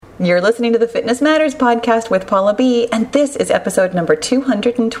You're listening to the Fitness Matters podcast with Paula B, and this is episode number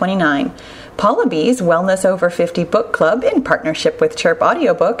 229. Paula B's Wellness Over 50 book club, in partnership with Chirp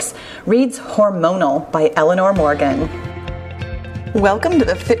Audiobooks, reads Hormonal by Eleanor Morgan. Welcome to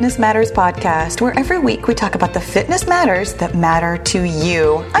the Fitness Matters podcast, where every week we talk about the fitness matters that matter to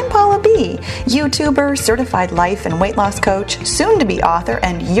you. I'm Paula B, YouTuber, certified life and weight loss coach, soon-to-be author,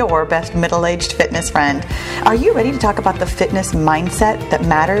 and your best middle-aged fitness friend. Are you ready to talk about the fitness mindset that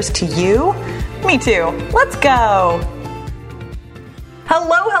matters to you? Me too. Let's go.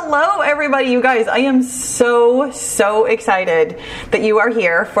 Hello, everybody. You guys, I am so excited that you are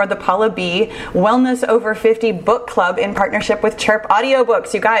here for the Paula B Wellness Over 50 book club in partnership with Chirp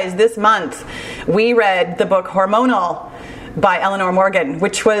Audiobooks. You guys, this month we read the book Hormonal by Eleanor Morgan,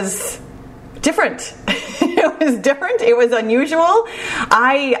 which was different. It was different. It was unusual.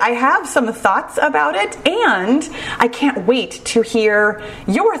 I have some thoughts about it, and I can't wait to hear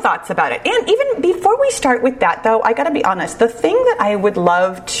your thoughts about it. And even before we start with that, though, I got to be honest, the thing that I would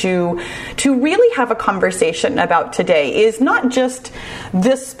love to really have a conversation about today is not just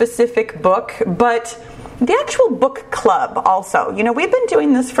this specific book, but the actual book club also. You know, we've been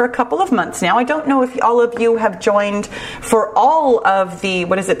doing this for a couple of months now. I don't know if all of you have joined for all of the,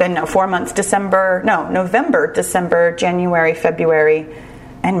 what has it been now, 4 months, November, December, January, February,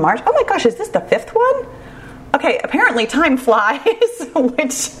 and March. Oh my gosh, is this the fifth one? Okay, apparently time flies,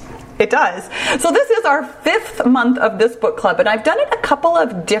 which it does. So this is our fifth month of this book club, and I've done it a couple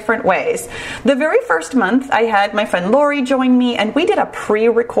of different ways. The very first month, I had my friend Lori join me, and we did a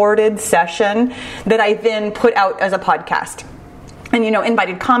pre-recorded session that I then put out as a podcast. And, you know,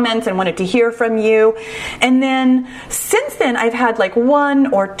 invited comments and wanted to hear from you. And then since then, I've had like 1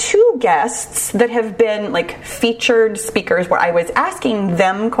 or 2 guests that have been like featured speakers where I was asking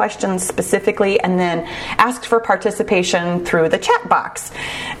them questions specifically and then asked for participation through the chat box.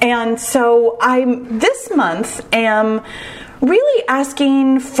 And so this month am really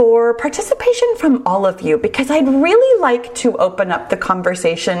asking for participation from all of you, because I'd really like to open up the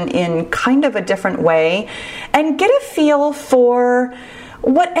conversation in kind of a different way and get a feel for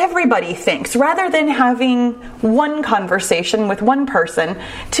what everybody thinks, rather than having one conversation with one person.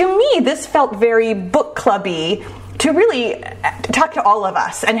 To me, this felt very book clubby, to really talk to all of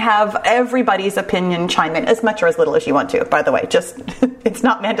us and have everybody's opinion chime in, as much or as little as you want to, by the way. Just, it's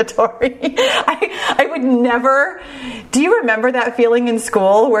not mandatory. I would never. Do you remember that feeling in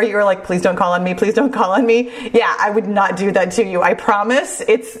school where you were like, please don't call on me, please don't call on me? Yeah, I would not do that to you. I promise.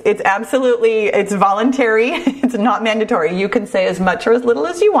 It's absolutely, it's voluntary. It's not mandatory. You can say as much or as little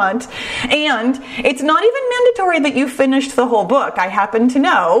as you want. And it's not even mandatory that you finished the whole book. I happen to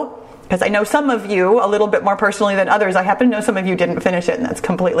know, because I know some of you a little bit more personally than others, I happen to know some of you didn't finish it, and that's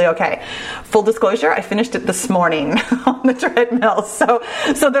completely okay. Full disclosure, I finished it this morning on the treadmill. So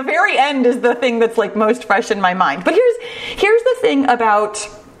the very end is the thing that's like most fresh in my mind. But here's the thing about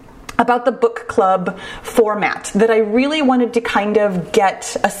the book club format that I really wanted to kind of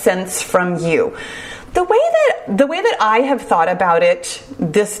get a sense from you. The way that I have thought about it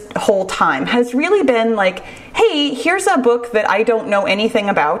this whole time has really been like, hey, here's a book that I don't know anything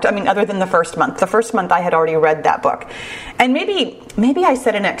about. I mean, other than the first month. The first month I had already read that book. And maybe I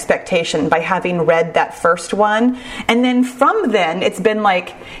set an expectation by having read that first one. And then from then it's been like,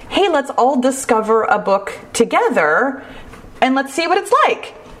 hey, let's all discover a book together and let's see what it's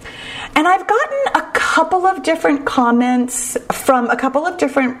like. And I've gotten a couple of different comments from a couple of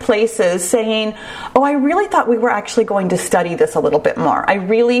different places saying, oh, I really thought we were actually going to study this a little bit more. I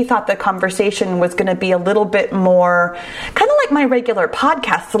really thought the conversation was going to be a little bit more, kind of like my regular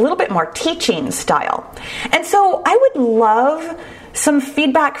podcasts, a little bit more teaching style. And so I would love some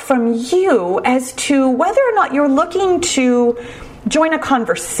feedback from you as to whether or not you're looking to join a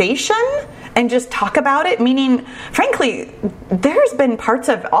conversation and just talk about it. Meaning, frankly, there's been parts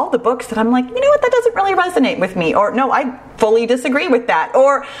of all the books that I'm like, you know what, that doesn't really resonate with me. Or no, I fully disagree with that.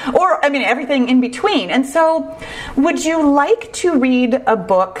 Or I mean, everything in between. And so would you like to read a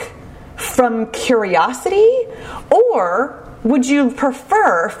book from curiosity? Or would you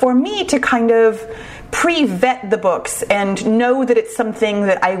prefer for me to kind of pre-vet the books and know that it's something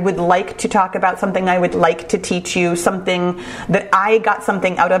that I would like to talk about, something I would like to teach you, something that I got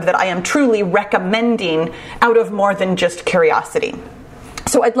something out of, that I am truly recommending out of more than just curiosity?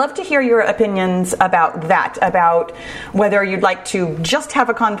 So I'd love to hear your opinions about that, about whether you'd like to just have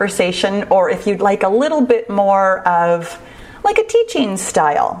a conversation or if you'd like a little bit more of like a teaching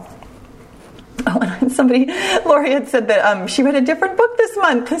style. Oh, and Lori had said that she read a different book this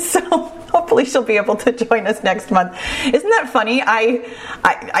month. So hopefully she'll be able to join us next month. Isn't that funny? I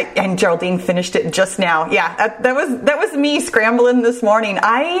and Geraldine finished it just now. Yeah, that was me scrambling this morning.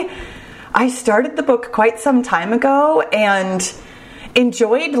 I started the book quite some time ago and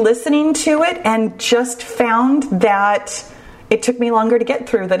enjoyed listening to it, and just found that it took me longer to get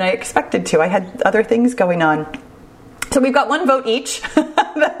through than I expected to. I had other things going on. So we've got one vote each.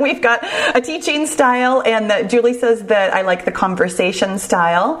 We've got a teaching style, and that Julie says that I like the conversation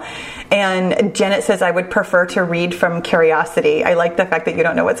style. And Janet says I would prefer to read from curiosity. I like the fact that you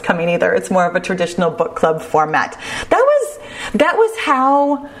don't know what's coming either. It's more of a traditional book club format. That was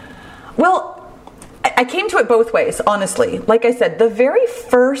how, well, I came to it both ways, honestly. Like I said, the very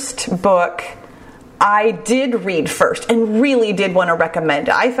first book I did read first and really did want to recommend.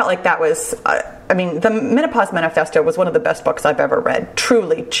 I felt like that was, the Menopause Manifesto was one of the best books I've ever read.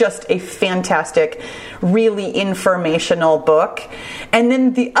 Truly, just a fantastic, really informational book. And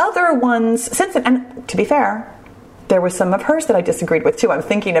then the other ones since then, and to be fair, there were some of hers that I disagreed with too. I'm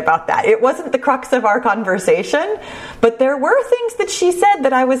thinking about that. It wasn't the crux of our conversation, but there were things that she said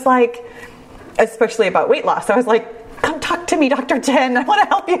that I was like, especially about weight loss, I was like, come talk to me, Dr. Jen. I want to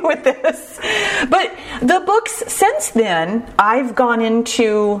help you with this. But the books since then, I've gone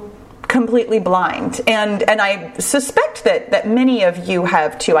into completely blind. And I suspect that many of you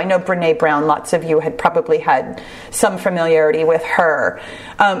have too. I know Brene Brown, lots of you had probably had some familiarity with her.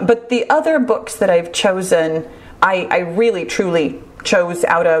 But the other books that I've chosen, I really, truly chose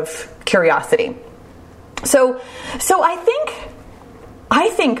out of curiosity. So I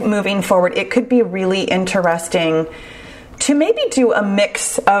think moving forward, it could be really interesting to maybe do a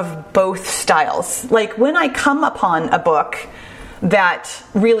mix of both styles. Like when I come upon a book that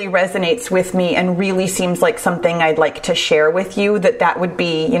really resonates with me and really seems like something I'd like to share with you, that would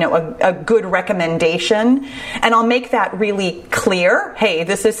be, a good recommendation. And I'll make that really clear. Hey,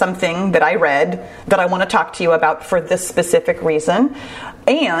 this is something that I read that I want to talk to you about for this specific reason.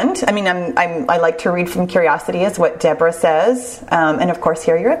 And I like to read from curiosity, is what Deborah says. And of course,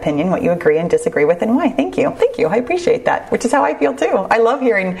 hear your opinion, what you agree and disagree with, and why. Thank you. I appreciate that, which is how I feel too. I love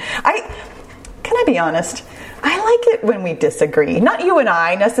hearing. Can I be honest? I like it when we disagree. Not you and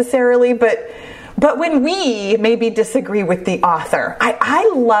I necessarily, but when we maybe disagree with the author.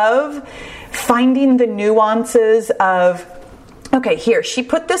 I love finding the nuances of, okay, here, she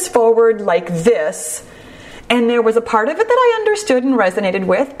put this forward like this, and there was a part of it that I understood and resonated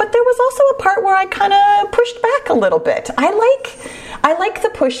with, but there was also a part where I kind of pushed back a little bit. I like the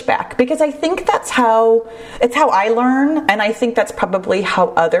pushback because I think it's how I learn, and I think that's probably how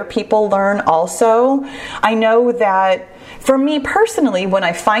other people learn also. I know that for me personally, when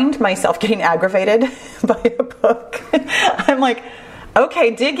I find myself getting aggravated by a book, I'm like,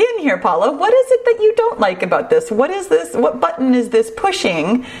 okay, dig in here, Paula. What is it that you don't like about this? What is this? What button is this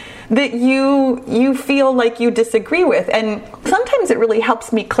pushing that you feel like you disagree with? And sometimes it really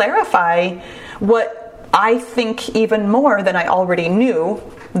helps me clarify what I think even more than I already knew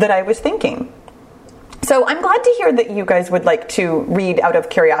that I was thinking. So I'm glad to hear that you guys would like to read out of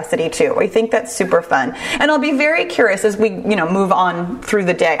curiosity too. I think that's super fun. And I'll be very curious as we, move on through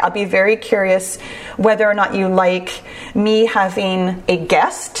the day. I'll be very curious whether or not you like me having a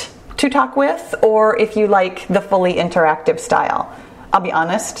guest to talk with, or if you like the fully interactive style. I'll be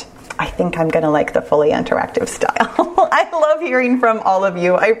honest, I think I'm going to like the fully interactive style. I love hearing from all of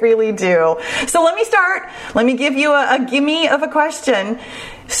you. I really do. So let me start. Let me give you a gimme of a question.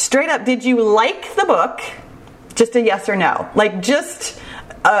 Straight up, did you like the book? Just a yes or no. Like just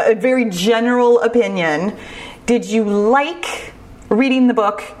a very general opinion. Did you like reading the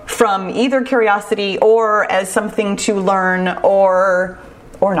book from either curiosity or as something to learn or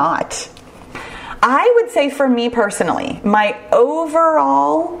not? I would say for me personally, my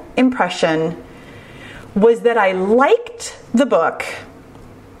overall impression was that I liked the book,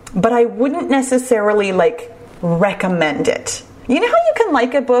 but I wouldn't necessarily recommend it. You know how you can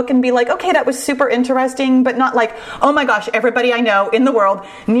like a book and be like, okay, that was super interesting, but not like, oh my gosh, everybody I know in the world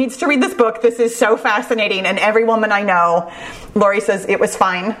needs to read this book. This is so fascinating. And every woman I know, Lori says it was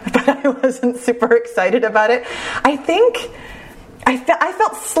fine, but I wasn't super excited about it. I think I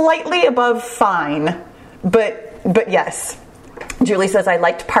felt slightly above fine, but yes. Julie says, I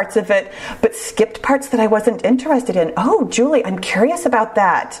liked parts of it, but skipped parts that I wasn't interested in. Oh, Julie, I'm curious about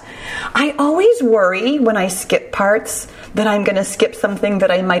that. I always worry when I skip parts that I'm going to skip something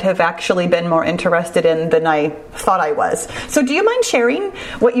that I might have actually been more interested in than I thought I was. So do you mind sharing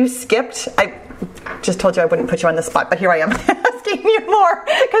what you skipped? I just told you I wouldn't put you on the spot, but here I am asking you more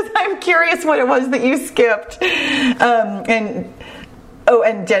because I'm curious what it was that you skipped. Oh,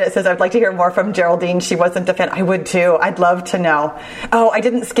 and Janet says, I'd like to hear more from Geraldine. She wasn't a fan. I would too. I'd love to know. Oh, I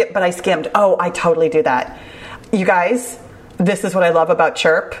didn't skip, but I skimmed. Oh, I totally do that. You guys, this is what I love about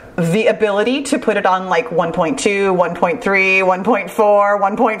Chirp. The ability to put it on like 1.2, 1.3, 1.4,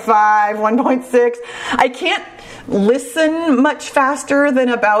 1.5, 1.6. I can't listen much faster than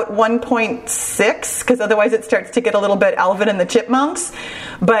about 1.6 because otherwise it starts to get a little bit Alvin and the Chipmunks.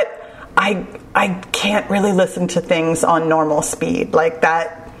 But I can't really listen to things on normal speed like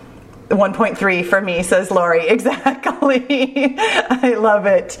that. 1.3 for me, says Lori. Exactly. I love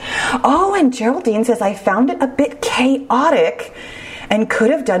it. Oh, and Geraldine says, I found it a bit chaotic and could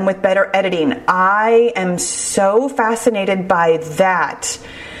have done with better editing. I am so fascinated by that,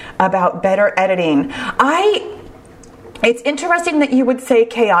 about better editing. It's interesting that you would say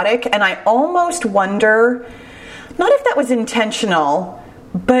chaotic, and I almost wonder, not if that was intentional,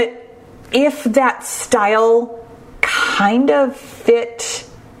 but if that style kind of fit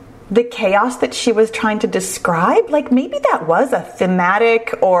the chaos that she was trying to describe. Like maybe that was a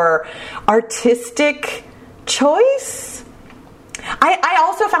thematic or artistic choice. I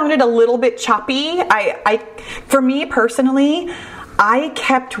also found it a little bit choppy. For me personally, I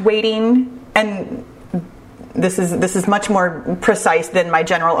kept waiting, and this is much more precise than my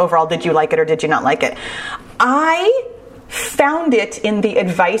general overall did you like it or did you not like it. I found it in the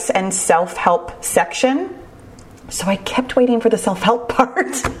advice and self-help section. So I kept waiting for the self-help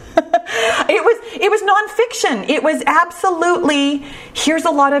part. It was nonfiction. It was absolutely, here's a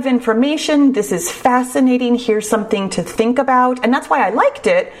lot of information. This is fascinating. Here's something to think about. And that's why I liked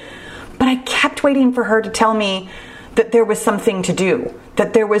it. But I kept waiting for her to tell me that there was something to do,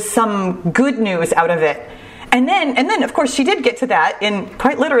 that there was some good news out of it. And then, of course, she did get to that in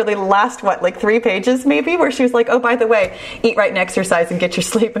quite literally the last, 3 pages maybe, where she was like, oh, by the way, eat right and exercise and get your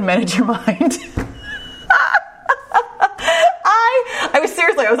sleep and manage your mind.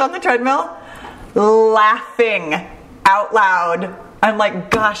 I was on the treadmill laughing out loud. I'm like,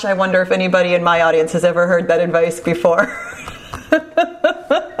 gosh, I wonder if anybody in my audience has ever heard that advice before.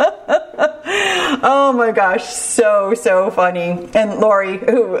 Oh my gosh, so funny. And Lori,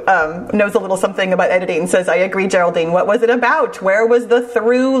 who knows a little something about editing, says, I agree, Geraldine. What was it about? Where was the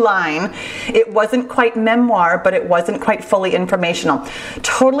through line? It wasn't quite memoir, but it wasn't quite fully informational.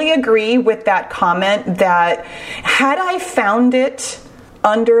 Totally agree with that comment that had I found it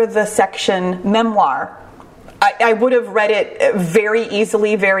under the section memoir, I would have read it very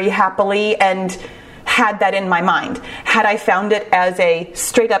easily, very happily, and had that in my mind. Had I found it as a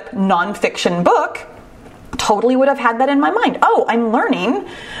straight up nonfiction book, totally would have had that in my mind. Oh, I'm learning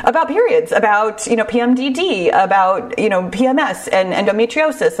about periods, about, PMDD, about, PMS and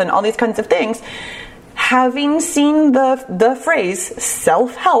endometriosis and all these kinds of things. Having seen the phrase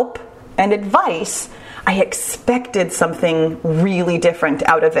self-help and advice, I expected something really different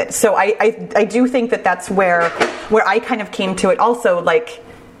out of it. So I do think that that's where I kind of came to it also, like,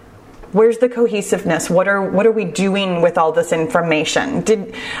 where's the cohesiveness? What are we doing with all this information?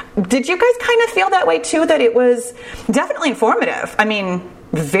 Did you guys kind of feel that way too, that it was definitely informative? I mean,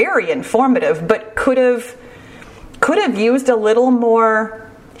 very informative, but could have used a little more,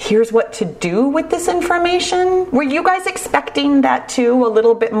 here's what to do with this information? Were you guys expecting that too, a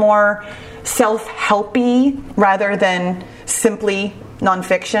little bit more self-helpy rather than simply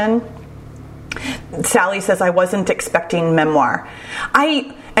nonfiction? Sally says, I wasn't expecting memoir.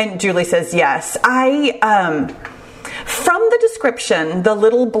 And Julie says, yes. From the description, the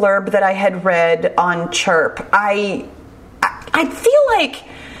little blurb that I had read on Chirp, I feel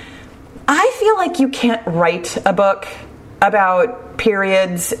like you can't write a book about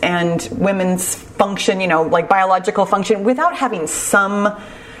periods and women's function, like biological function, without having some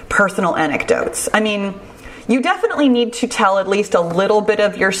personal anecdotes. I mean, you definitely need to tell at least a little bit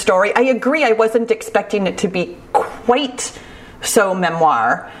of your story. I agree, I wasn't expecting it to be quite so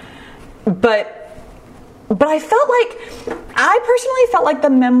memoir, but I personally felt like the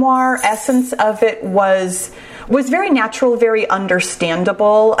memoir essence of it was very natural, very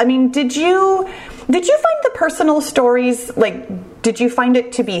understandable. I mean, did you find the personal stories, like, did you find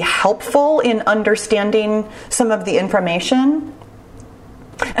it to be helpful in understanding some of the information?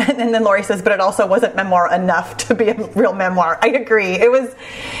 And then Lori says, but it also wasn't memoir enough to be a real memoir. I agree. It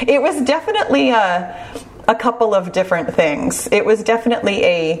was definitely a couple of different things. It was definitely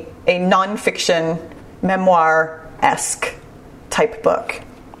a nonfiction memoir-esque type book.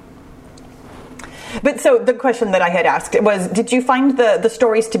 But so the question that I had asked was, did you find the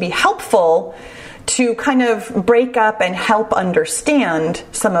stories to be helpful to kind of break up and help understand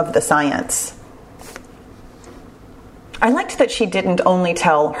some of the science? I liked that she didn't only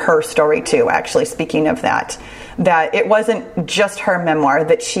tell her story too, actually, speaking of that that it wasn't just her memoir,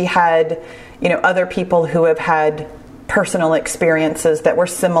 that she had, other people who have had personal experiences that were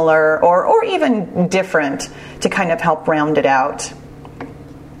similar or even different to kind of help round it out.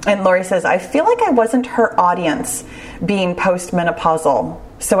 And Lori says, I feel like I wasn't her audience being postmenopausal,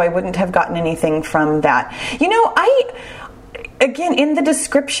 so I wouldn't have gotten anything from that. Again, in the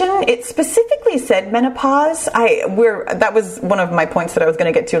description, it specifically said menopause. That was one of my points that I was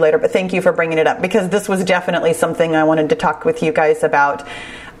going to get to later, but thank you for bringing it up, because this was definitely something I wanted to talk with you guys about.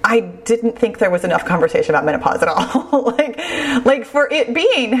 I didn't think there was enough conversation about menopause at all. like for it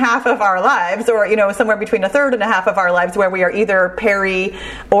being half of our lives, or, somewhere between a third and a half of our lives, where we are either peri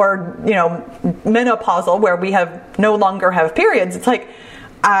or, menopausal, where we no longer have periods. It's like,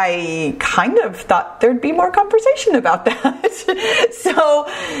 I kind of thought there'd be more conversation about that.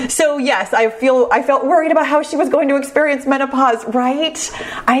 So yes, I felt worried about how she was going to experience menopause, right?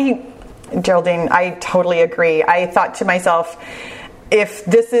 Geraldine, I totally agree. I thought to myself, if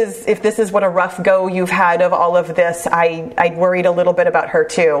this is what a rough go you've had of all of this, I worried a little bit about her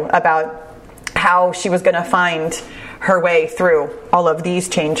too, about how she was going to find her way through all of these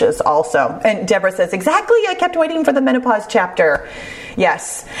changes also. And Deborah says, exactly, I kept waiting for the menopause chapter.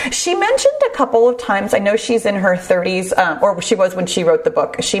 Yes. She mentioned a couple of times, I know she's in her 30s, or she was when she wrote the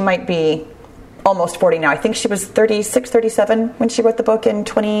book. She might be almost 40 now. I think she was 36, 37 when she wrote the book in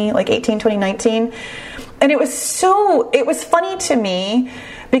 2019. And it was funny to me,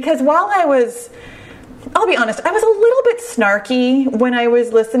 because while I'll be honest, I was a little bit snarky when I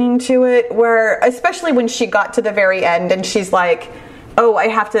was listening to it, especially when she got to the very end and she's like, oh, I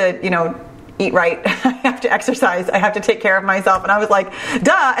have to, eat right. I have to exercise. I have to take care of myself. And I was like,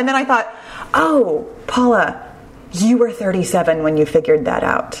 duh. And then I thought, oh, Paula, you were 37 when you figured that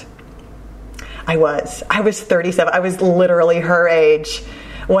out. I was 37. I was literally her age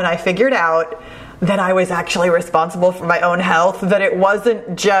when I figured out that I was actually responsible for my own health, that it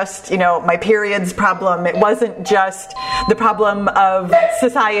wasn't just, my periods problem. It wasn't just the problem of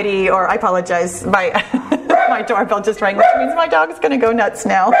society, or I apologize, my doorbell just rang, which means my dog's going to go nuts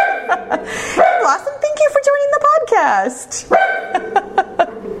now. Blossom, thank you for joining the podcast.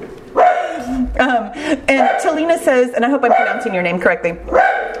 And Talina says, and I hope I'm pronouncing your name correctly,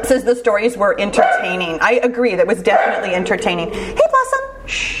 says the stories were entertaining. I agree, that was definitely entertaining. Hey, Blossom.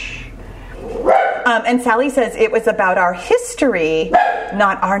 Shh. And Sally says it was about our history,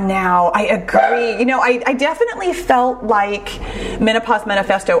 not our now. I agree. I definitely felt like Menopause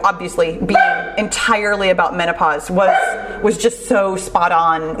Manifesto, obviously being entirely about menopause, was just so spot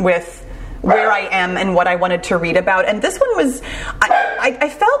on with where I am and what I wanted to read about. And this one was, I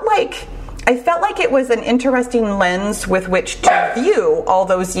felt like it was an interesting lens with which to view all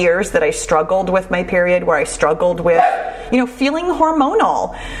those years that I struggled with my period, where I struggled with, feeling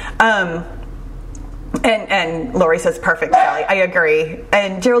hormonal. And Lori says, perfect, Sally. I agree.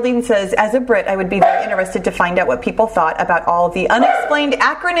 And Geraldine says, as a Brit, I would be very interested to find out what people thought about all the unexplained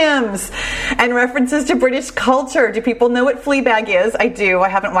acronyms and references to British culture. Do people know what Fleabag is? I do. I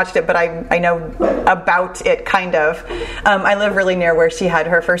haven't watched it, but I know about it, kind of. I live really near where she had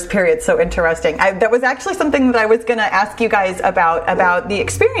her first period, so interesting. That was actually something that I was going to ask you guys about the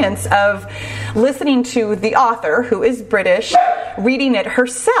experience of listening to the author, who is British, reading it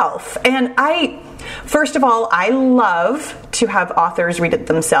herself. And first of all, I love to have authors read it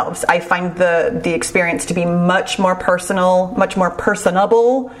themselves. I find the experience to be much more personal, much more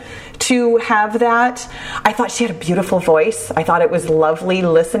personable to have that. I thought she had a beautiful voice. I thought it was lovely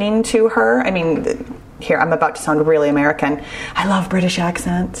listening to her. I mean, here, I'm about to sound really American. I love British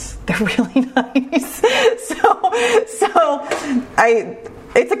accents. They're really nice.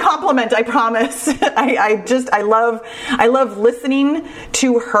 It's a compliment, I promise. I love listening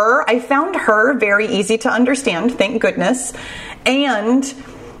to her. I found her very easy to understand, thank goodness. And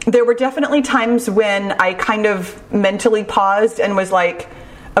there were definitely times when I kind of mentally paused and was like,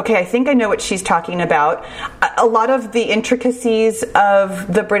 okay, I think I know what she's talking about. A lot of the intricacies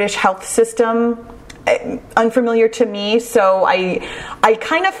of the British health system, unfamiliar to me, so I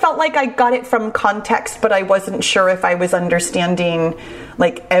kind of felt like I got it from context, but I wasn't sure if I was understanding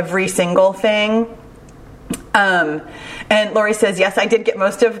like every single thing. And Lori says, yes, I did get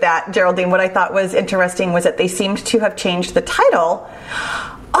most of that, Geraldine. What I thought was interesting was that they seemed to have changed the title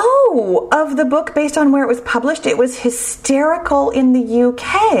of the book based on where it was published. It was Hysterical in the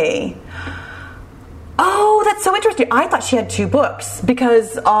UK. Oh, that's so interesting. I thought she had two books,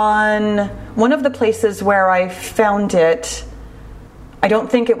 because on one of the places where I found it, I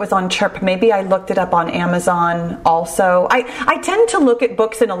don't think it was on Chirp. Maybe I looked it up on Amazon also. I tend to look at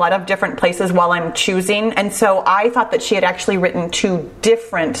books in a lot of different places while I'm choosing, and so I thought that she had actually written two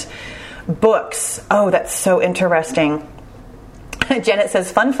different books. Oh, that's so interesting. Janet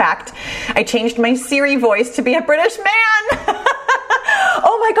says, fun fact, I changed my Siri voice to be a British man.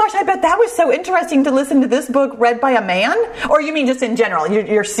 Oh my gosh, I bet that was so interesting to listen to this book read by a man? Or you mean just in general,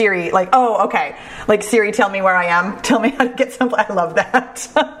 your Siri, like, oh, okay. Like, Siri, tell me where I am. Tell me how to get someplace. I love that.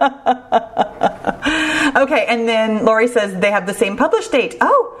 Okay, and then Lori says they have the same publish date.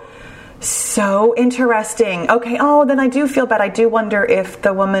 Oh, so interesting. Okay, oh, then I do feel bad. I do wonder if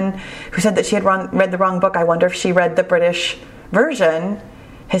the woman who said that she had read the wrong book, I wonder if she read the British version,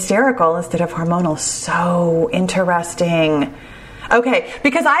 hysterical instead of hormonal. So interesting. Okay,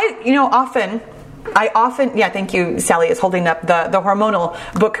 because I often, yeah, thank you, Sally is holding up the hormonal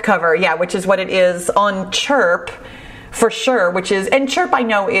book cover, yeah, which is what it is on Chirp, for sure, and Chirp I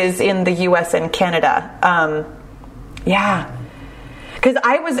know is in the US and Canada. Yeah. Because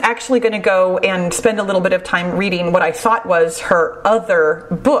I was actually going to go and spend a little bit of time reading what I thought was her other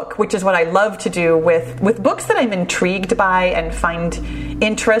book, which is what I love to do with books that I'm intrigued by and find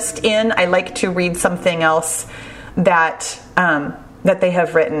interest in. I like to read something else that they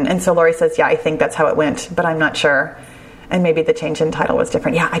have written. And so Lori says, yeah, I think that's how it went, but I'm not sure. And maybe the change in title was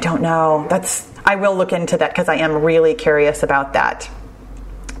different. Yeah, I don't know. I will look into that because I am really curious about that.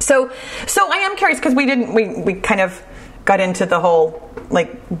 So I am curious because we kind of got into the whole,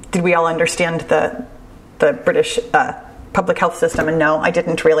 like, did we all understand the British public health system? And no, I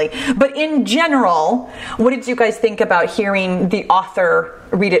didn't really. But in general, what did you guys think about hearing the author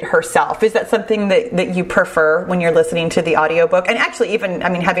read it herself? Is that something that you prefer when you're listening to the audiobook? And actually, even, I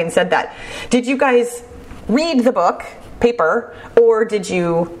mean, having said that, did you guys read the book, paper, or did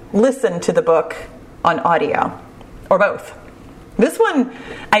you listen to the book on audio? Or both? This one,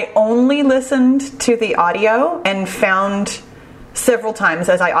 I only listened to the audio and found several times,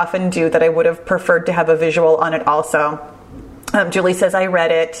 as I often do, that I would have preferred to have a visual on it also. Julie says, I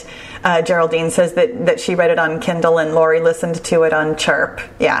read it. Geraldine says that she read it on Kindle, and Lori listened to it on Chirp.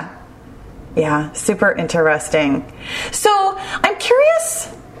 Yeah, super interesting. So I'm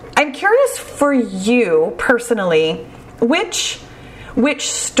curious for you personally, which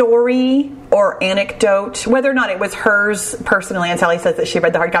story or anecdote, whether or not it was hers personally, and Sally says that she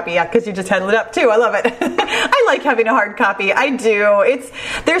read the hard copy, yeah, because you just held it up too. I love it. I like having a hard copy. I do.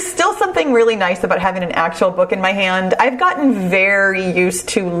 There's still something really nice about having an actual book in my hand. I've gotten very used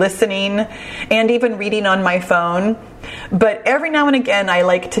to listening and even reading on my phone, but every now and again I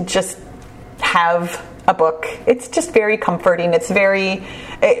like to just have a book. It's just very comforting. It's very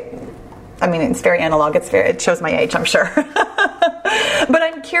analog. It shows my age, I'm sure. But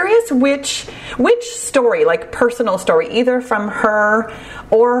I'm curious which story, like personal story, either from her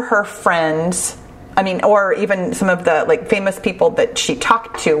or her friends, or even some of the like famous people that she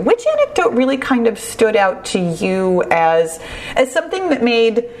talked to, which anecdote really kind of stood out to you as something that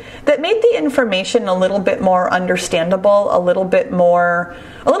made the information a little bit more understandable, a little bit more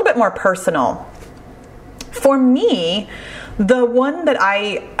personal. For me, the one that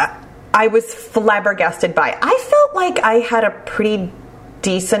I was flabbergasted by. I felt like I had a pretty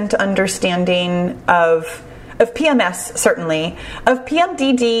decent understanding of PMS, certainly, of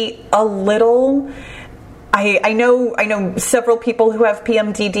PMDD a little. I know several people who have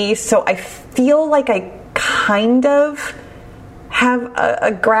PMDD, so I feel like I kind of have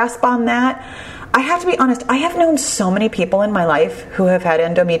a grasp on that. I have to be honest, I have known so many people in my life who have had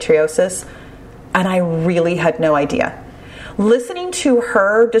endometriosis, and I really had no idea. Listening to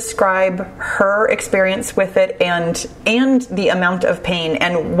her describe her experience with it and the amount of pain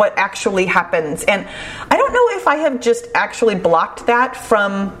and what actually happens. And I don't know if I have just actually blocked that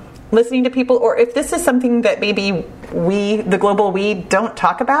from listening to people, or if this is something that maybe the global we, don't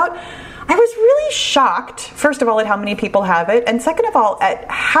talk about. I was really shocked, first of all, at how many people have it, and second of all, at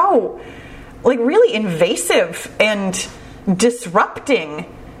how really invasive and disrupting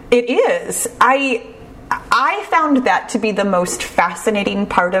it is. I found that to be the most fascinating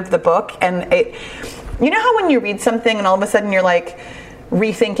part of the book. And you know how when you read something and all of a sudden you're like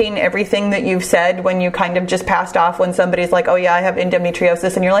rethinking everything that you've said when you kind of just passed off when somebody's like, oh yeah, I have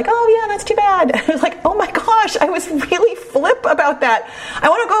endometriosis, and you're like, oh yeah, that's too bad. I was like, oh my gosh, I was really flip about that. I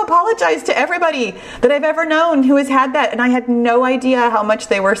want to go apologize to everybody that I've ever known who has had that, and I had no idea how much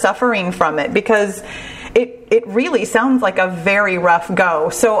they were suffering from it, because it really sounds like a very rough go.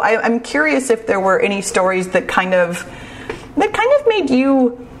 So I'm curious if there were any stories that kind of made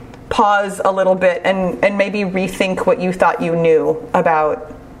you pause a little bit and maybe rethink what you thought you knew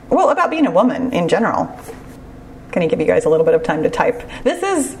about being a woman in general. Can I give you guys a little bit of time to type? This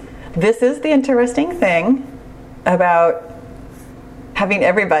is the interesting thing about having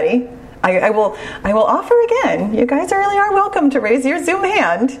everybody I will offer again. You guys really are welcome to raise your Zoom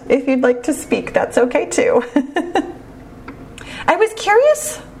hand if you'd like to speak. That's okay too. I was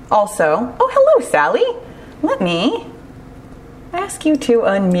curious also. Oh, hello, Sally. Let me ask you to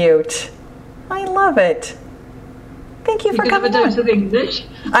unmute. I love it. Thank you for coming. You can have a dose of English.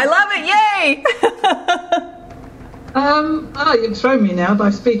 I love it. Yay! You've thrown me now by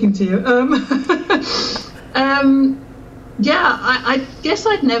speaking to you. I guess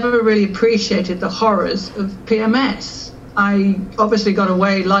I'd never really appreciated the horrors of PMS. I obviously got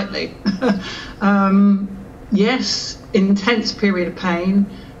away lightly. Yes, intense period of pain,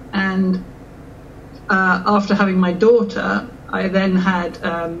 and after having my daughter, I then had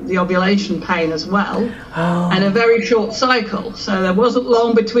the ovulation pain as well, and a very short cycle, so there wasn't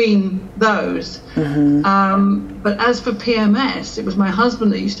long between those. Mm-hmm. But as for PMS, it was my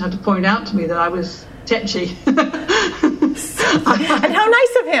husband that used to have to point out to me that I was tetchy. And how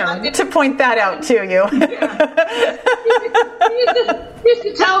nice of him to point that out to you. He used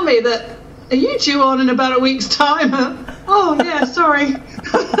to tell me that, are you due on in about a week's time? Oh, yeah, sorry.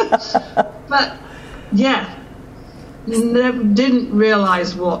 But, yeah, didn't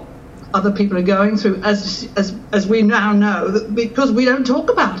realise what other people are going through, as we now know, because we don't talk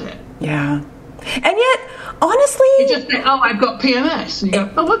about it. Yeah. And yet, honestly... You just say, oh, I've got PMS. And you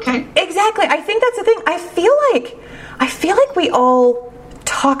go, oh, okay. Exactly. I think that's the thing. I feel like we all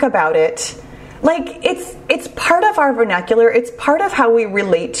talk about it. Like, it's part of our vernacular. It's part of how we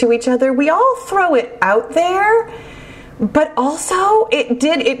relate to each other. We all throw it out there. But also, it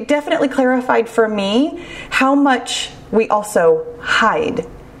definitely clarified for me how much we also hide.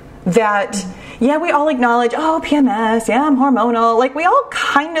 That, yeah, we all acknowledge, oh, PMS, yeah, I'm hormonal. Like, we all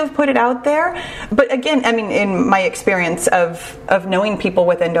kind of put it out there. But again, I mean, in my experience of knowing people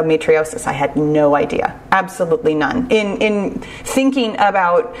with endometriosis, I had no idea. Absolutely none. In thinking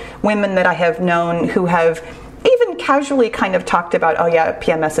about women that I have known who have even casually kind of talked about, oh, yeah,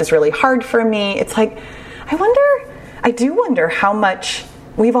 PMS is really hard for me. It's like, I do wonder how much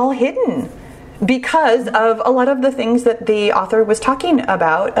we've all hidden because of a lot of the things that the author was talking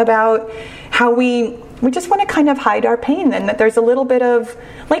about how we just want to kind of hide our pain, and that there's a little bit of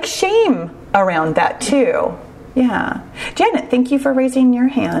like shame around that too. Yeah. Janet, thank you for raising your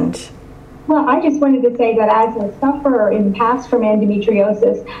hand. Well, I just wanted to say that as a sufferer in the past from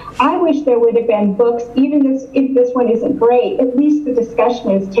endometriosis, I wish there would have been books, even if this one isn't great, at least the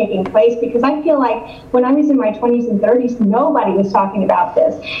discussion is taking place, because I feel like when I was in my 20s and 30s, nobody was talking about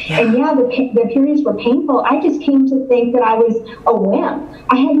this. Yeah. And yeah, the periods were painful. I just came to think that I was a wimp.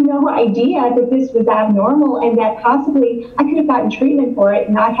 I had no idea that this was abnormal and that possibly I could have gotten treatment for it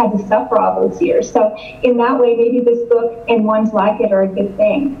and not had to suffer all those years. So in that way, maybe this book and ones like it are a good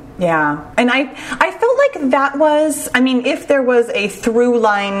thing. Yeah. And I felt like that was, I mean, if there was a through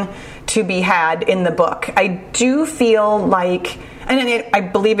line to be had in the book, I do feel like, and I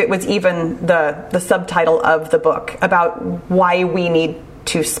believe it was even the subtitle of the book about why we need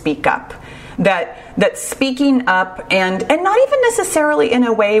to speak up. That speaking up and not even necessarily in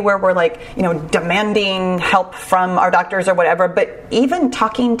a way where we're like, demanding help from our doctors or whatever, but even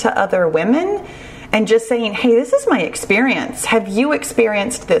talking to other women and just saying, hey, this is my experience. Have you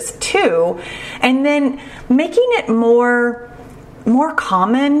experienced this too? And then making it more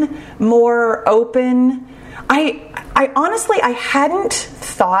common, more open. I honestly, I hadn't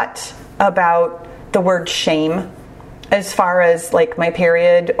thought about the word shame as far as like my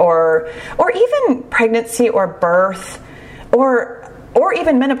period or even pregnancy or birth or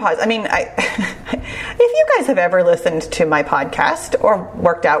even menopause. I mean, if you guys have ever listened to my podcast or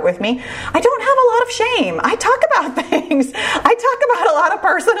worked out with me, I don't have a lot of shame. I talk about things. I talk about a lot of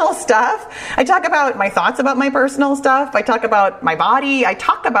personal stuff. I talk about my thoughts about my personal stuff. I talk about my body. I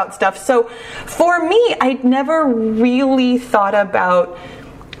talk about stuff. So for me, I'd never really thought about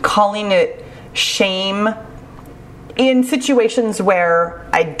calling it shame in situations where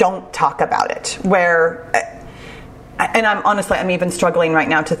I don't talk about it, and I'm even struggling right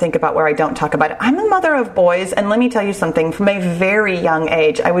now to think about where I don't talk about it. I'm a mother of boys, and let me tell you something. From a very young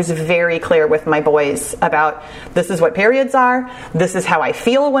age, I was very clear with my boys about this is what periods are, this is how I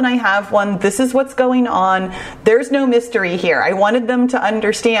feel when I have one, this is what's going on. There's no mystery here. I wanted them to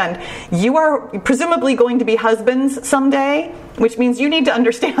understand you are presumably going to be husbands someday, which means you need to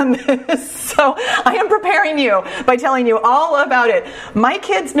understand this. So I am preparing you by telling you all about it. My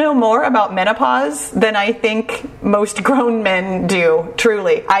kids know more about menopause than I think most grown men do,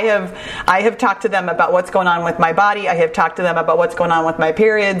 truly. I have talked to them about what's going on with my body. I have talked to them about what's going on with my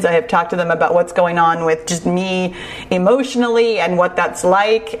periods. I have talked to them about what's going on with just me emotionally and what that's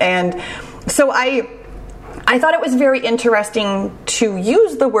like. And so I I thought it was very interesting to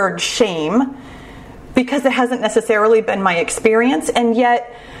use the word shame because it hasn't necessarily been my experience, and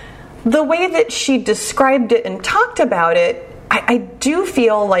yet the way that she described it and talked about it, I do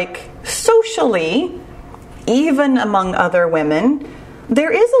feel like socially, even among other women,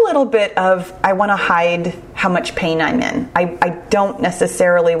 there is a little bit of, I want to hide how much pain I'm in. I don't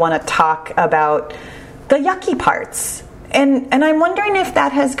necessarily want to talk about the yucky parts. And I'm wondering if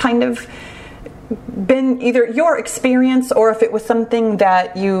that has kind of been either your experience or if it was something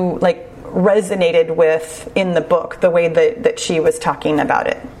that you like resonated with in the book, the way that she was talking about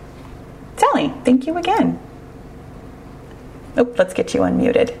it. Sally, thank you again. Oh, let's get you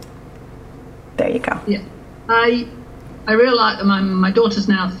unmuted. There you go. Yeah, I realized my daughter's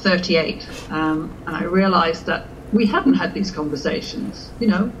now 38, and I realized that we haven't had these conversations. You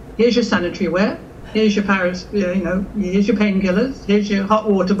know, here's your sanitary ware, here's your here's your painkillers, here's your hot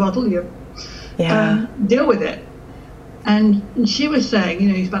water bottle. Deal with it. And she was saying, you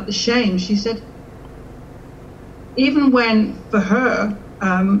know, about the shame. She said, even when for her,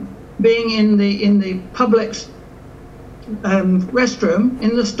 being in the public's restroom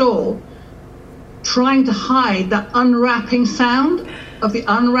in the stall, trying to hide that unwrapping sound of the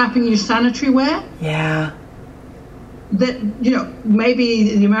unwrapping your sanitary ware. Yeah. That, you know,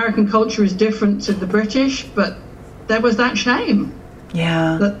 maybe the American culture is different to the British, but there was that shame.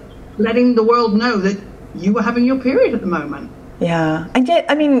 Yeah. That letting the world know that you were having your period at the moment. Yeah. And yet,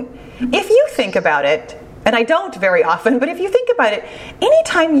 I mean, if you think about it, and I don't very often, but if you think about it,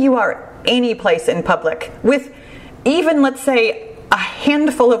 anytime you are any place in public with even, let's say, a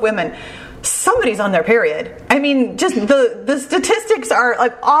handful of women, somebody's on their period. I mean, just the statistics are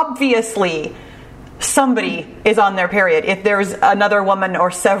like, obviously somebody is on their period if there's another woman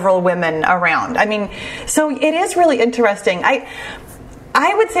or several women around. I mean, so it is really interesting.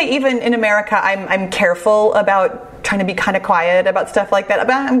 I would say even in America, I'm careful about trying to be kind of quiet about stuff like that.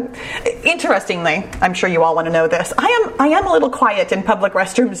 But interestingly, I'm sure you all want to know this, I am a little quiet in public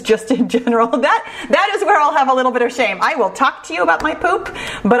restrooms just in general. That is where I'll have a little bit of shame. I will talk to you about my poop,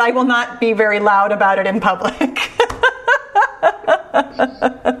 but I will not be very loud about it in public.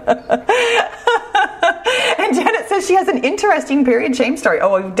 And Janet says she has an interesting period shame story.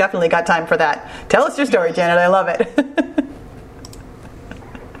 Oh, we've definitely got time for that. Tell us your story, Janet. I love it.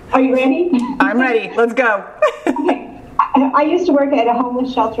 Are you ready? I'm ready. Let's go. Okay. I used to work at a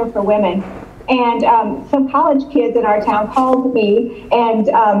homeless shelter for women, and some college kids in our town called me and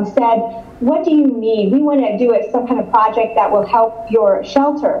said, what do you need? We want to do some kind of project that will help your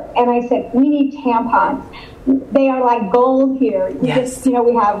shelter. And I said, we need tampons. They are like gold here. Yes. We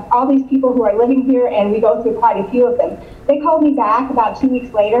have all these people who are living here, and we go through quite a few of them. They called me back about 2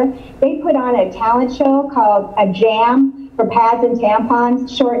 weeks later. They put on a talent show called A Jam, for pads and tampons,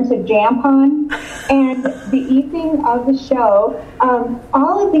 shortened to Jampon. And the evening of the show,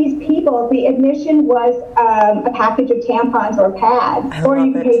 all of these people, the admission was a package of tampons or pads, or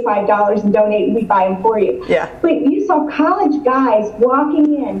you can pay $5 and donate and we buy them for you. Yeah. But you saw college guys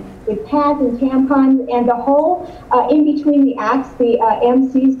walking in with pads and tampons, and the whole, in between the acts, the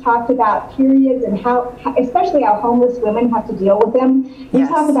MCs talked about periods and how, especially how homeless women have to deal with them. You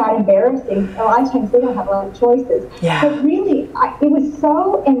talk about embarrassing. A lot of times they don't have a lot of choices. Yeah. But really, it was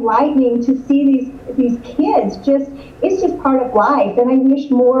so enlightening to see these kids it's just part of life. And I wish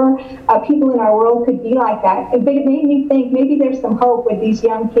more people in our world could be like that. But it made me think maybe there's some hope with these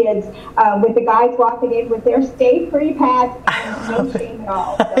young kids, with the guys walking in with their stay free pads and no shame at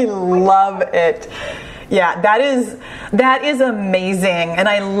all. I love it. Yeah, that is amazing. And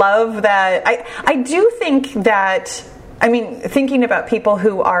I love that. I do think that, I mean, thinking about people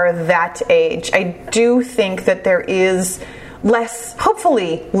who are that age, I do think that there is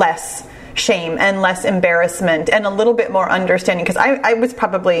hopefully less shame and less embarrassment and a little bit more understanding. Because I was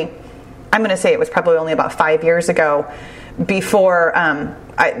probably, I'm going to say it was probably only about 5 years ago before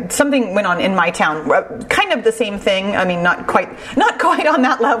something went on in my town, kind of the same thing. I mean, not quite on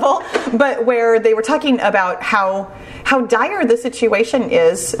that level, but where they were talking about how dire the situation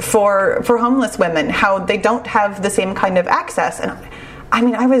is for homeless women, how they don't have the same kind of access. And I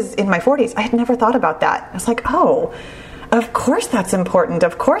mean, I was in my 40s. I had never thought about that. I was like, oh, of course that's important.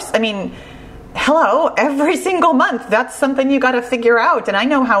 Of course. I mean, hello, every single month, that's something you got to figure out. And I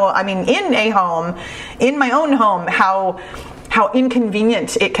know how, I mean, in my own home, how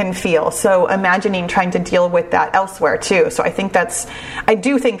inconvenient it can feel. So imagining trying to deal with that elsewhere too. So I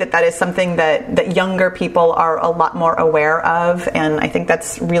do think that is something that younger people are a lot more aware of. And I think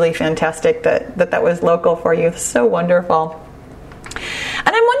that's really fantastic that was local for you. So wonderful.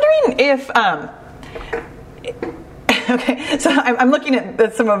 And I'm wondering if, Okay, so I'm looking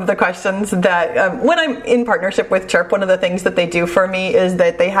at some of the questions that when I'm in partnership with Chirp, one of the things that they do for me is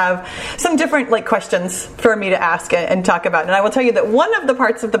that they have some different questions for me to ask and talk about. And I will tell you that one of the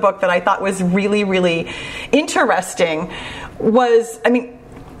parts of the book that I thought was really, really interesting was, let me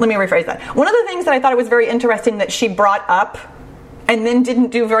rephrase that. One of the things that I thought it was very interesting that she brought up and then didn't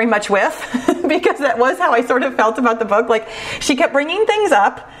do very much with, because that was how I sort of felt about the book. She kept bringing things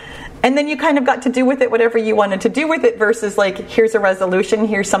up, and then you kind of got to do with it whatever you wanted to do with it versus here's a resolution,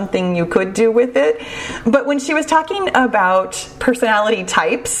 here's something you could do with it. But when she was talking about personality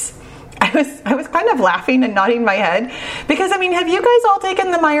types, I was kind of laughing and nodding my head because, have you guys all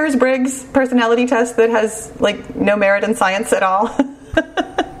taken the Myers-Briggs personality test that has no merit in science at all?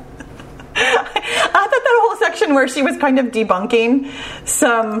 I thought that whole section where she was kind of debunking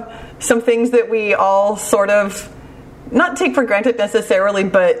some things that we all sort of not take for granted necessarily,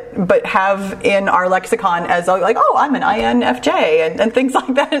 but have in our lexicon as I'm an INFJ and things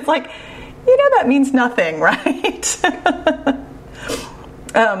like that. It's that means nothing, right?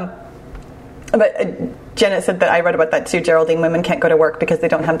 But Janet said that I read about that too, Geraldine. Women can't go to work because they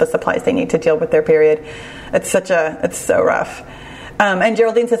don't have the supplies they need to deal with their period. It's so rough. And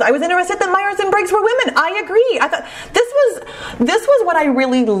Geraldine says, I was interested that Myers and Briggs were women. I agree. I thought this was what I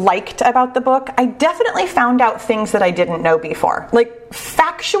really liked about the book. I definitely found out things that I didn't know before.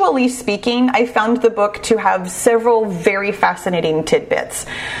 Factually speaking, I found the book to have several very fascinating tidbits.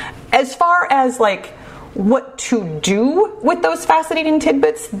 As far as what to do with those fascinating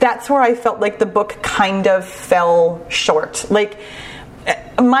tidbits, that's where I felt the book kind of fell short.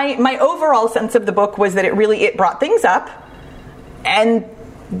 My overall sense of the book was that it brought things up, and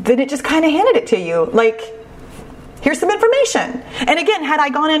then it just kind of handed it to you. Here's some information. And again, had I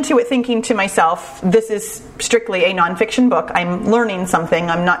gone into it thinking to myself, this is strictly a nonfiction book, I'm learning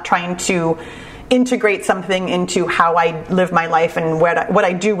something, I'm not trying to integrate something into how I live my life and what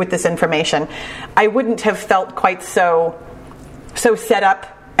I do with this information, I wouldn't have felt quite so set up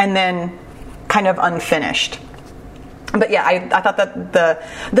and then kind of unfinished. But yeah, I thought that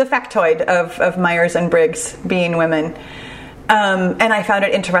the factoid of Myers and Briggs being women, and I found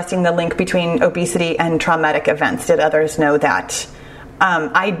it interesting, the link between obesity and traumatic events. Did others know that?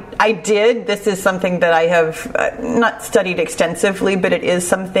 I did. This is something that I have not studied extensively, but it's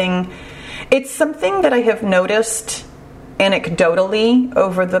something that I have noticed anecdotally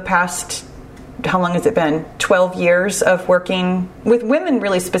over the past, how long has it been? 12 years of working with women,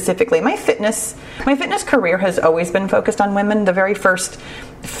 really specifically. My fitness career has always been focused on women. The very first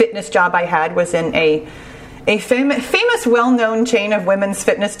fitness job I had was in a famous, well-known chain of women's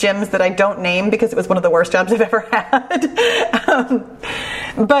fitness gyms that I don't name because it was one of the worst jobs I've ever had.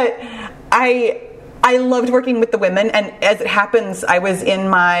 But I loved working with the women, and as it happens, I was in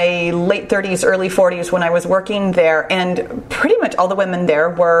my late 30s, early 40s when I was working there, and pretty much all the women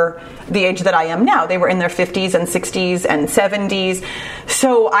there were the age that I am now. They were in their 50s and 60s and 70s.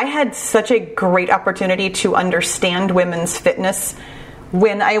 So I had such a great opportunity to understand women's fitness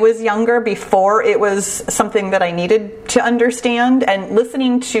when I was younger, before it was something that I needed to understand, and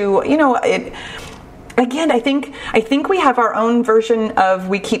listening to, it. Again, I think we have our own version of,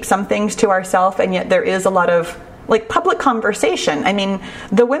 we keep some things to ourselves, and yet there is a lot of public conversation.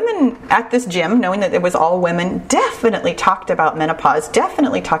 The women at this gym, knowing that it was all women, definitely talked about menopause,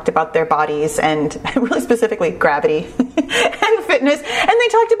 definitely talked about their bodies, and really specifically gravity and fitness. And they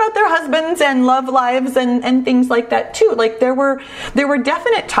talked about their husbands and love lives and things like that too. There were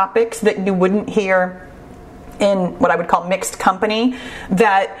definite topics that you wouldn't hear in what I would call mixed company,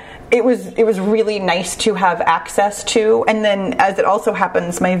 that it was really nice to have access to. And then, as it also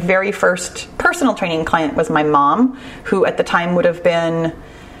happens, my very first personal training client was my mom, who at the time would have been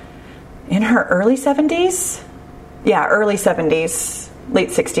in her early 70s. Yeah, early 70s, late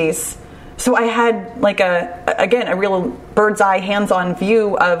 60s. So I had a real bird's eye, hands-on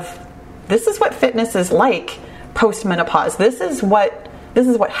view of, this is what fitness is like post-menopause. This is what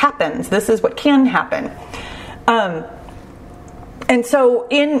happens. This is what can happen. And so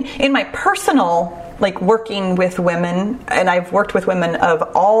in my personal, working with women, and I've worked with women of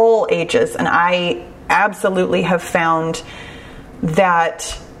all ages, and I absolutely have found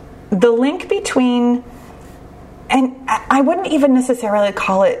that the link between, and I wouldn't even necessarily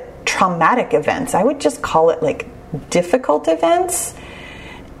call it traumatic events, I would just call it difficult events,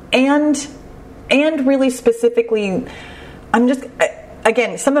 and really specifically,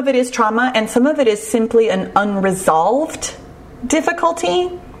 again, some of it is trauma, and some of it is simply an unresolved difficulty,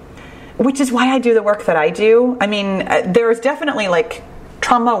 which is why I do the work that I do. There is definitely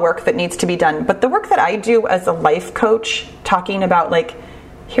trauma work that needs to be done, but the work that I do as a life coach, talking about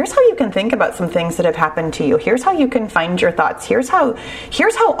here's how you can think about some things that have happened to you. Here's how you can find your thoughts. Here's how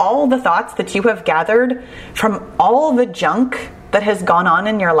all the thoughts that you have gathered from all the junk that has gone on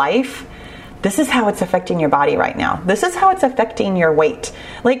in your life, this is how it's affecting your body right now. This is how it's affecting your weight.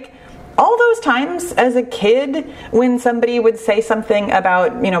 Like, all those times as a kid when somebody would say something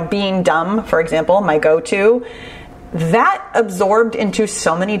about, being dumb, for example, my go-to, that absorbed into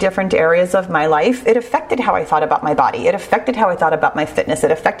so many different areas of my life. It affected how I thought about my body. It affected how I thought about my fitness.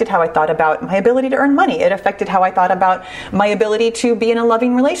 It affected how I thought about my ability to earn money. It affected how I thought about my ability to be in a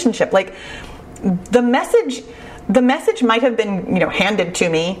loving relationship. Like, the message might have been, handed to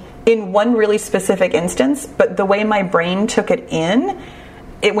me in one really specific instance, but the way my brain took it in,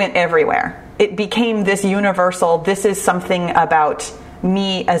 it went everywhere. It became this universal, this is something about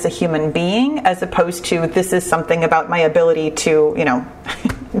me as a human being, as opposed to this is something about my ability to,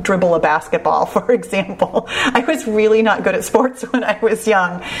 dribble a basketball, for example. I was really not good at sports when I was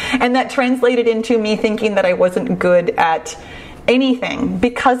young. And that translated into me thinking that I wasn't good at anything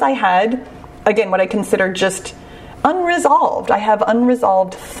because I had, again, what I consider just unresolved. I have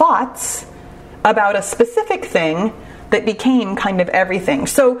unresolved thoughts about a specific thing that became kind of everything.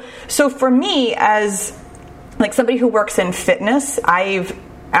 So for me, as like somebody who works in fitness, I've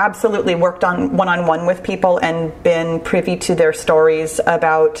absolutely worked on one-on-one with people and been privy to their stories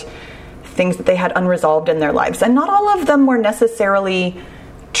about things that they had unresolved in their lives. And not all of them were necessarily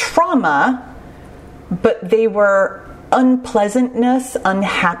trauma, but they were unpleasantness,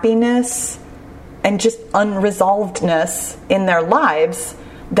 unhappiness, and just unresolvedness in their lives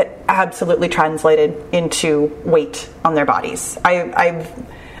that absolutely translated into weight on their bodies.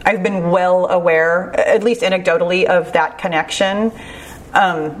 I've been well aware, at least anecdotally, of that connection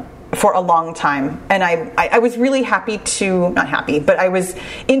for a long time. And I was really but I was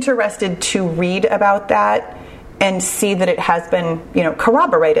interested to read about that and see that it has been,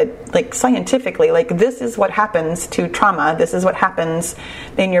 corroborated, like scientifically, like this is what happens to trauma. This is what happens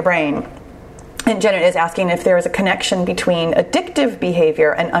in your brain. And Janet is asking if there is a connection between addictive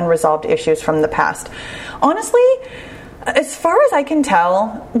behavior and unresolved issues from the past. Honestly, as far as I can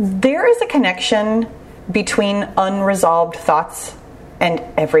tell, there is a connection between unresolved thoughts and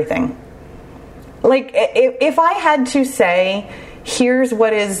everything. Like, if I had to say, here's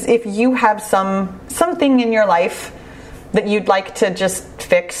what is, if you have something in your life that you'd like to just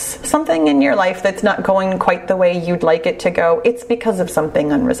fix, something in your life that's not going quite the way you'd like it to go, it's because of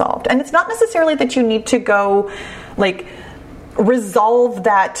something unresolved. And it's not necessarily that you need to go, like, resolve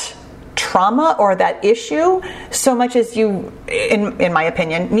that trauma or that issue so much as you, in my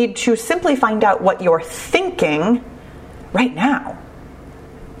opinion, need to simply find out what you're thinking right now.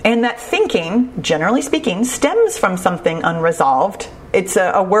 And that thinking, generally speaking, stems from something unresolved. It's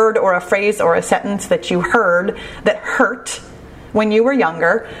a word or a phrase or a sentence that you heard that hurt when you were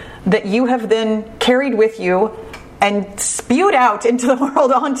younger, that you have then carried with you and spewed out into the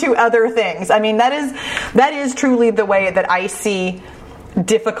world onto other things. I mean, that is truly the way that I see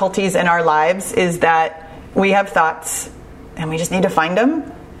difficulties in our lives, is that we have thoughts and we just need to find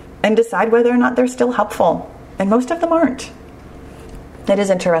them and decide whether or not they're still helpful. And most of them aren't. It is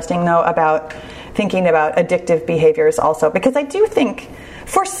interesting, though, about thinking about addictive behaviors also, because I do think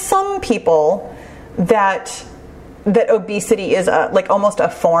for some people that obesity is like almost a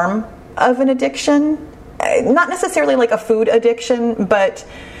form of an addiction, not necessarily like a food addiction, but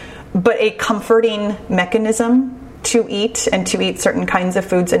a comforting mechanism to eat, and to eat certain kinds of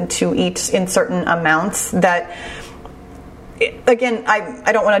foods and to eat in certain amounts. That, again,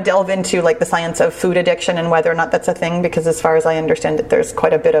 I don't want to delve into like the science of food addiction and whether or not that's a thing, because as far as I understand it, there's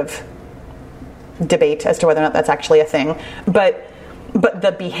quite a bit of debate as to whether or not that's actually a thing. But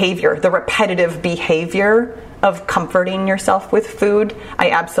the behavior, the repetitive behavior of comforting yourself with food,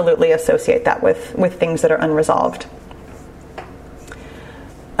 I absolutely associate that with things that are unresolved.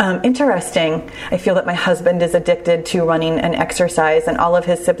 Interesting. I feel that my husband is addicted to running and exercise, and all of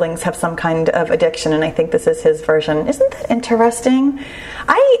his siblings have some kind of addiction, and I think this is his version. Isn't that interesting?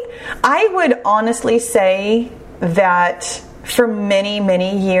 I would honestly say that for many,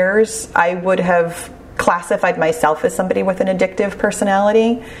 many years, I would have classified myself as somebody with an addictive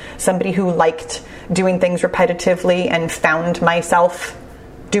personality, somebody who liked doing things repetitively and found myself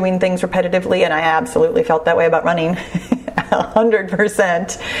doing things repetitively, and I absolutely felt that way about running.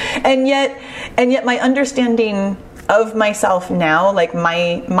 100%. And yet my understanding of myself now, like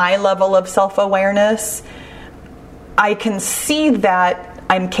my level of self-awareness, I can see that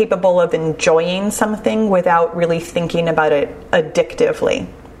I'm capable of enjoying something without really thinking about it addictively.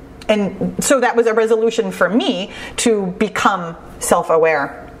 And so that was a resolution for me to become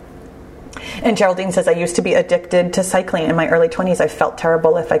self-aware. And Geraldine says, I used to be addicted to cycling in my early 20s. I felt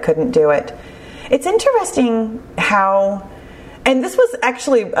terrible if I couldn't do it. It's interesting how, and this was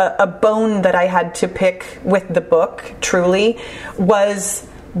actually a bone that I had to pick with the book, truly, was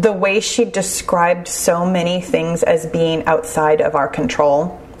the way she described so many things as being outside of our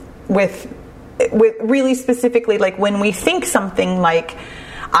control. With really specifically, like when we think something like,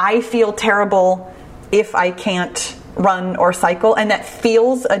 I feel terrible if I can't run or cycle, and that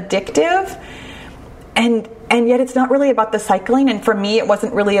feels addictive, and yet it's not really about the cycling. And for me, it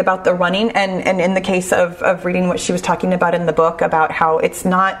wasn't really about the running. And in the case of reading what she was talking about in the book, about how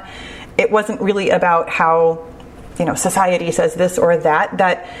it wasn't really about how, society says this or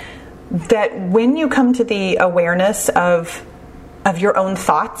that when you come to the awareness of your own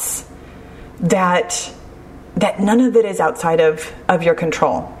thoughts, that none of it is outside of your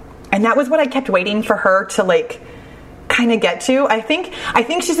control. And that was what I kept waiting for her to kind of get to. I think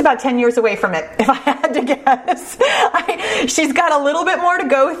she's about 10 years away from it, if I had to guess. She's got a little bit more to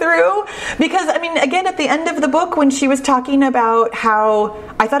go through, because, again, at the end of the book, when she was talking about how,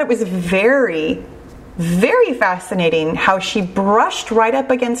 I thought it was very, very fascinating how she brushed right up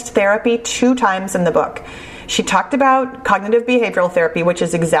against therapy 2 times in the book. She talked about cognitive behavioral therapy, which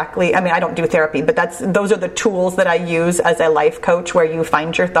is exactly, I don't do therapy, but those are the tools that I use as a life coach, where you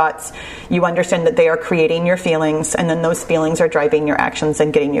find your thoughts, you understand that they are creating your feelings, and then those feelings are driving your actions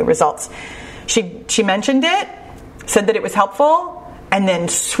and getting you results. She mentioned it, said that it was helpful, and then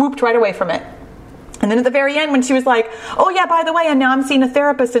swooped right away from it. And then at the very end, when she was like, oh yeah, by the way, and now I'm seeing a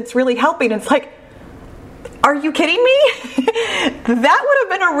therapist, it's really helping. It's like, are you kidding me? That would have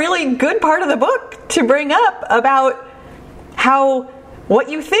been a really good part of the book to bring up, about how what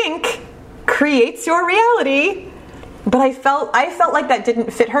you think creates your reality. But I felt like that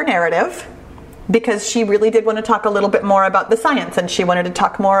didn't fit her narrative, because she really did want to talk a little bit more about the science, and she wanted to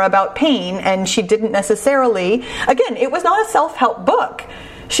talk more about pain, and she didn't necessarily, again, it was not a self-help book.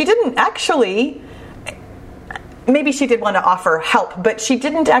 She didn't actually, maybe she did want to offer help, but she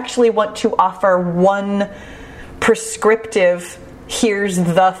didn't actually want to offer one prescriptive, here's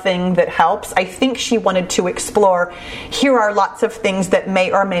the thing that helps. I think she wanted to explore, here are lots of things that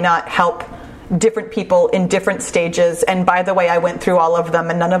may or may not help different people in different stages. And by the way, I went through all of them,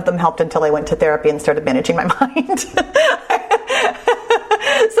 and none of them helped until I went to therapy and started managing my mind. So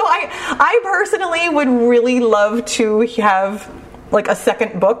I personally would really love to have a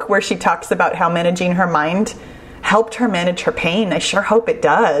second book where she talks about how managing her mind helped her manage her pain. I sure hope it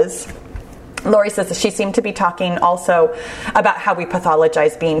does. Lori says that she seemed to be talking also about how we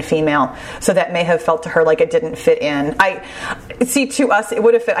pathologize being female, so that may have felt to her like it didn't fit in. I see, to us it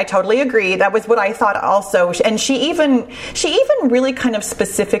would have fit. I totally agree. That was what I thought also. And she even really kind of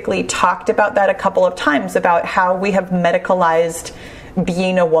specifically talked about that a couple of times, about how we have medicalized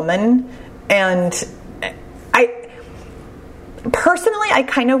being a woman. And personally, I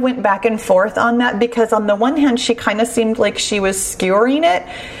kind of went back and forth on that, because on the one hand, she kind of seemed like she was skewering it.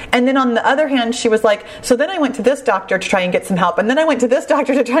 And then on the other hand, she was like, so then I went to this doctor to try and get some help. And then I went to this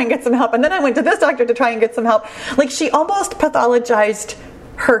doctor to try and get some help. And then I went to this doctor to try and get some help. Like, she almost pathologized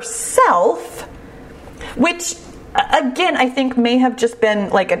herself, which, again, I think may have just been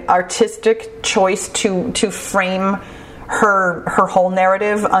like an artistic choice to frame her whole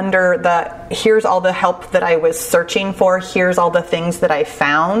narrative under the, here's all the help that I was searching for, here's all the things that I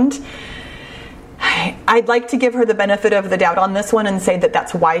found. I'd like to give her the benefit of the doubt on this one and say that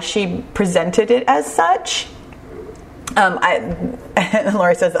that's why she presented it as such.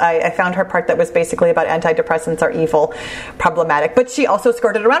 Lori says, I found her part that was basically about antidepressants are evil, problematic, but she also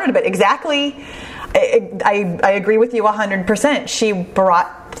skirted around it a bit. Exactly. I agree with you 100%. She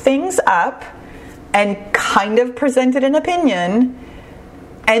brought things up and kind of presented an opinion,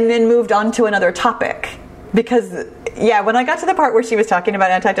 and then moved on to another topic. Because, yeah, when I got to the part where she was talking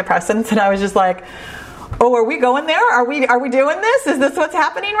about antidepressants, and I was just like, oh, are we going there? Are we doing this? Is this what's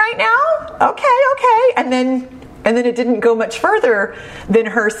happening right now? Okay. And then it didn't go much further than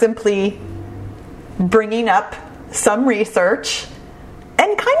her simply bringing up some research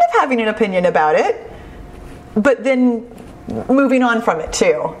and kind of having an opinion about it, but then moving on from it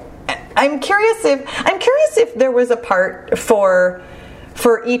too. I'm curious if there was a part for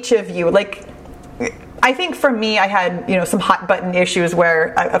each of you. Like, I think for me, I had, some hot button issues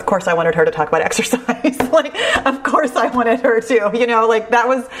where, of course, I wanted her to talk about exercise. Like, of course, I wanted her to. That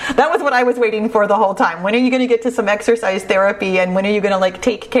was what I was waiting for the whole time. When are you going to get to some exercise therapy, and when are you going to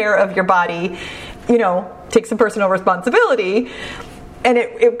take care of your body? Take some personal responsibility. and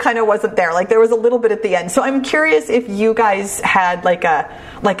it kind of wasn't there. Like there was a little bit at the end. So I'm curious if you guys had like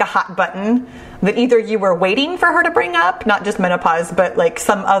a hot button that either you were waiting for her to bring up, not just menopause, but like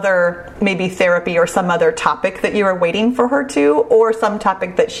some other maybe therapy or some other topic that you were waiting for her to, or some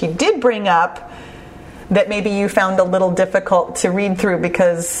topic that she did bring up that maybe you found a little difficult to read through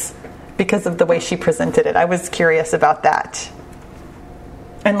because of the way she presented it. I was curious about that.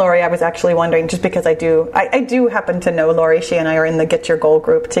 And Lori, I was actually wondering, just because I do happen to know Lori, she and I are in the Get Your Goal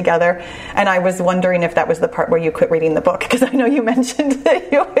group together, and I was wondering if that was the part where you quit reading the book, because I know you mentioned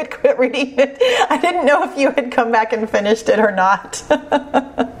that you had quit reading it. I didn't know if you had come back and finished it or not.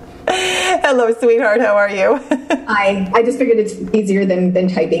 Hello, sweetheart, how are you? I just figured it's easier than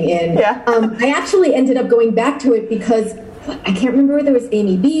typing in. Yeah. I actually ended up going back to it because I can't remember whether it was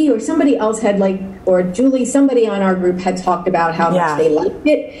Amy B or somebody else had or Julie, somebody on our group had talked about how much they liked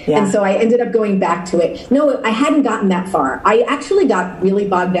it. Yeah. And so I ended up going back to it. No, I hadn't gotten that far. I actually got really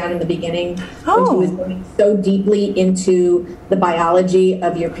bogged down in the beginning when she was going so deeply into the biology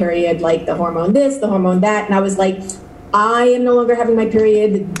of your period, like the hormone this, the hormone that. And I was like, I am no longer having my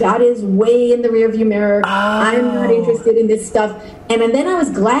period. That is way in the rearview mirror. I'm not interested in this stuff. And then I was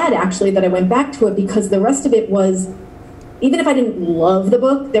glad, actually, that I went back to it, because the rest of it was, even if I didn't love the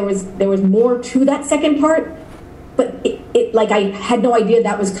book, there was more to that second part. But it like I had no idea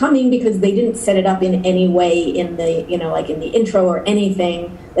that was coming, because they didn't set it up in any way in the, like in the intro or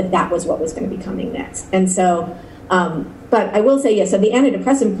anything, that was what was going to be coming next. And so, but I will say, yes, so the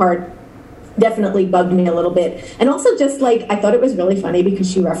antidepressant part definitely bugged me a little bit. And also just I thought it was really funny because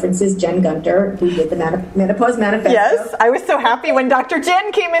she references Jen Gunter, who did the Menopause Manifesto. Yes, I was so happy when Dr.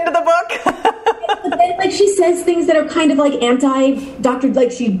 Jen came into the book. But then, she says things that are kind of anti-Dr.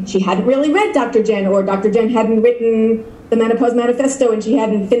 She hadn't really read Dr. Jen, or Dr. Jen hadn't written the Menopause Manifesto and she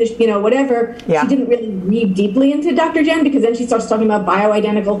hadn't finished, whatever. Yeah. She didn't really read deeply into Dr. Jen, because then she starts talking about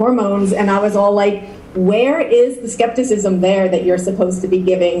bioidentical hormones, and I was all like, where is the skepticism there that you're supposed to be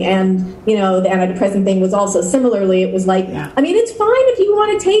giving? And, the antidepressant thing was also similarly, it was it's fine if you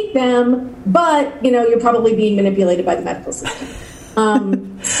want to take them, but, you're probably being manipulated by the medical system.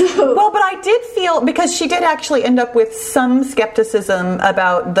 But I did feel, because she did actually end up with some skepticism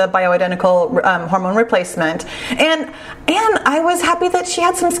about the bioidentical hormone replacement, and I was happy that she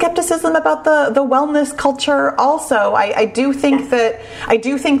had some skepticism about the wellness culture also. I do think that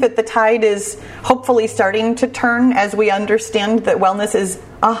the tide is hopefully starting to turn, as we understand that wellness is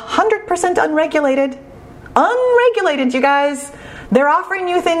 100% unregulated. Unregulated, you guys. They're offering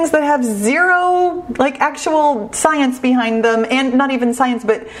you things that have zero, actual science behind them, and not even science,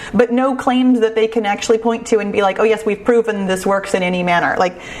 but no claims that they can actually point to and be like, oh yes, we've proven this works in any manner.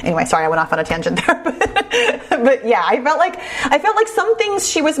 Anyway, sorry, I went off on a tangent there, but yeah, I felt like some things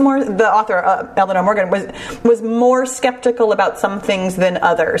she was more, the author, Eleanor Morgan, was more skeptical about some things than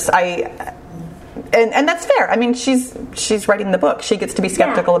others. And that's fair. I mean, she's writing the book. She gets to be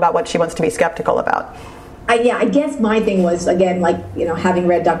skeptical about what she wants to be skeptical about. I guess my thing was, again, having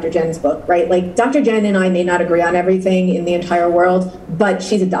read Dr. Jen's book, right? Dr. Jen and I may not agree on everything in the entire world, but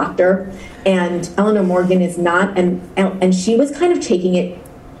she's a doctor, and Eleanor Morgan is not, and she was kind of taking it,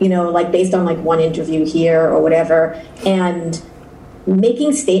 based on one interview here or whatever, and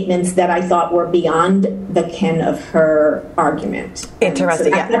making statements that I thought were beyond the ken of her argument.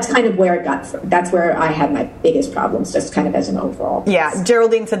 Interesting. So that's kind of where it got from. That's where I had my biggest problems, just kind of as an overall piece. Yeah,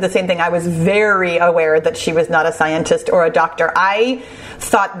 Geraldine said the same thing. I was very aware that she was not a scientist or a doctor. I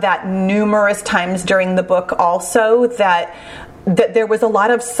thought that numerous times during the book also, that there was a lot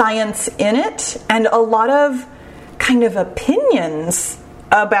of science in it and a lot of kind of opinions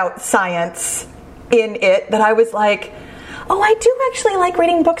about science in it, that I was like, oh, I do actually like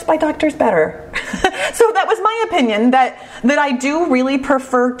reading books by doctors better. So that was my opinion, that I do really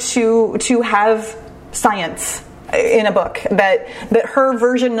prefer to have science in a book, that her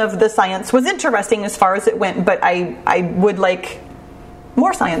version of the science was interesting as far as it went, but I would like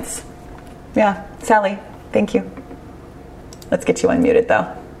more science. Yeah, Sally, thank you. Let's get you unmuted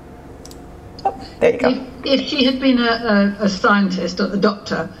though. Oh, there you go. If she had been a scientist or a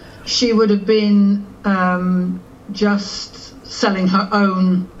doctor, she would have been just selling her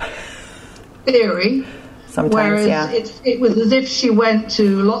own theory. Sometimes, whereas it was as if she went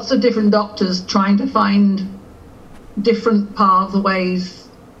to lots of different doctors trying to find different pathways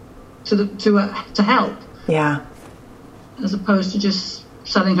to help. Yeah. As opposed to just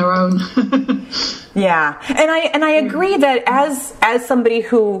selling her own. Yeah, and I agree that as somebody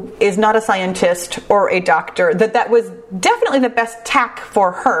who is not a scientist or a doctor, that was definitely the best tack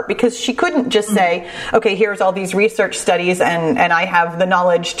for her, because she couldn't just say, okay, here's all these research studies and I have the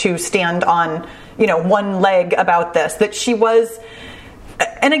knowledge to stand on, one leg about this. That she was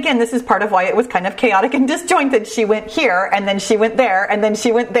And again, this is part of why it was kind of chaotic and disjointed. She went here, and then she went there, and then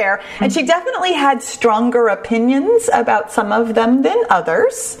she went there. And she definitely had stronger opinions about some of them than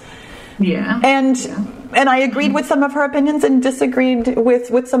others. Yeah. And I agreed with some of her opinions and disagreed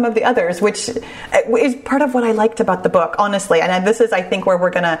with some of the others, which is part of what I liked about the book, honestly. And this is, I think, where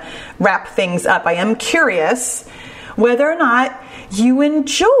we're going to wrap things up. I am curious whether or not you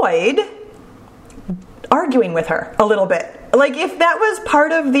enjoyed arguing with her a little bit. Like, if that was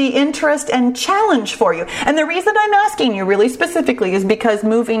part of the interest and challenge for you. And the reason I'm asking you really specifically is because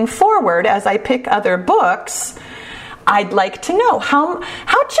moving forward, as I pick other books, I'd like to know how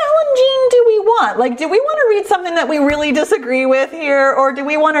challenging do we want? Like, do we want to read something that we really disagree with here? Or do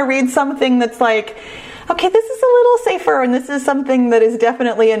we want to read something that's like, okay, this is a little safer and this is something that is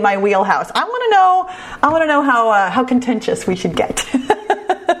definitely in my wheelhouse? I want to know how contentious we should get.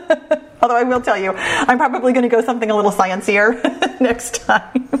 Although I will tell you, I'm probably going to go something a little sciencier next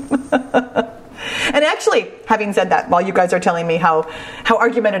time. And actually, having said that, while you guys are telling me how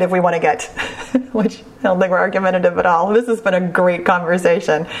argumentative we want to get, which I don't think we're argumentative at all, this has been a great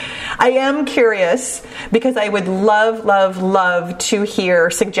conversation. I am curious because I would love to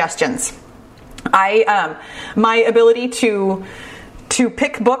hear suggestions. My ability to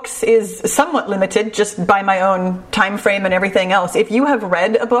pick books is somewhat limited just by my own time frame and everything else. If you have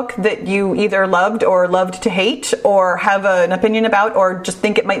read a book that you either loved or loved to hate or have an opinion about or just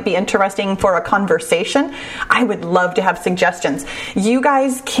think it might be interesting for a conversation, I would love to have suggestions. You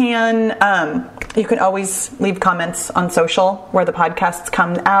guys can you can always leave comments on social where the podcasts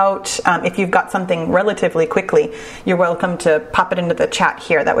come out. If you've got something relatively quickly, you're welcome to pop it into the chat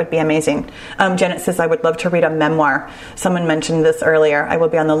here. That would be amazing. Janet says, I would love to read a memoir. Someone mentioned this earlier. I will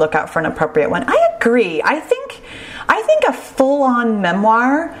be on the lookout for an appropriate one. I agree. I think a full-on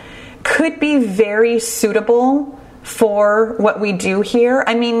memoir could be very suitable for what we do here.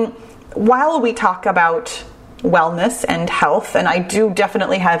 I mean, while we talk about wellness and health, and I do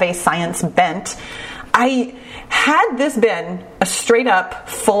definitely have a science bent, had this been a straight up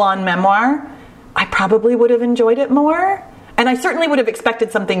full-on memoir, I probably would have enjoyed it more, and I certainly would have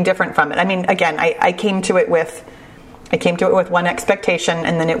expected something different from it. I mean, again, I came to it with one expectation,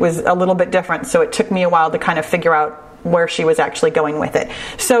 and then it was a little bit different, so it took me a while to kind of figure out where she was actually going with it.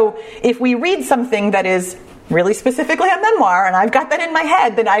 So if we read something that is really specifically a memoir, and I've got that in my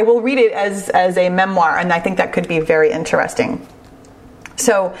head, then I will read it as a memoir, and I think that could be very interesting.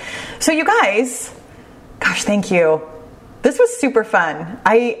 So you guys, gosh, thank you. This was super fun.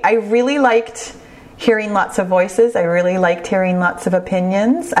 I really liked hearing lots of voices. I really liked hearing lots of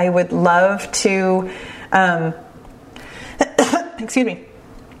opinions. I would love to, excuse me,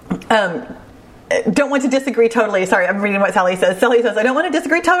 don't want to disagree totally. Sorry, I'm reading what Sally says. Sally says, I don't want to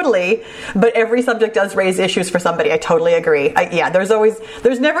disagree totally, but every subject does raise issues for somebody. I totally agree.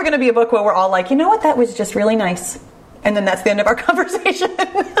 There's never going to be a book where we're all like, you know what, that was just really nice. And then that's the end of our conversation. And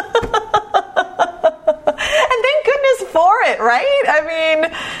thank goodness for it, right? I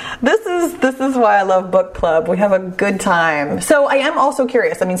mean, this is why I love book club. We have a good time. So I am also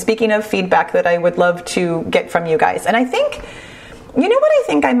curious. I mean, speaking of feedback that I would love to get from you guys. And I think, you know what I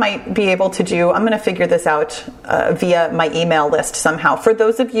think I might be able to do? I'm going to figure this out via my email list somehow. For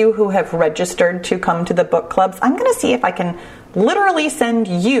those of you who have registered to come to the book clubs, I'm going to see if I can literally send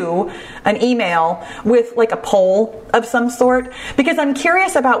you an email with like a poll of some sort, because I'm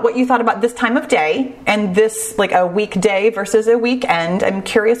curious about what you thought about this time of day and this, like a weekday versus a weekend. I'm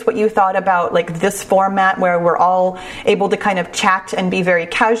curious what you thought about like this format where we're all able to kind of chat and be very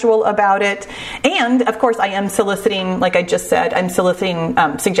casual about it. And of course I am soliciting, like I just said, I'm soliciting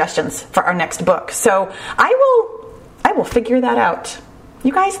suggestions for our next book. So I will figure that out.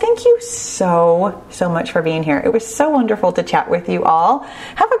 You guys, thank you so much for being here. It was so wonderful to chat with you all.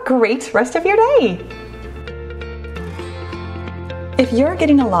 Have a great rest of your day. If you're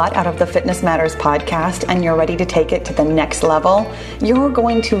getting a lot out of the Fitness Matters podcast and you're ready to take it to the next level, you're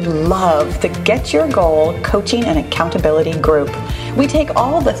going to love the Get Your Goal Coaching and Accountability Group. We take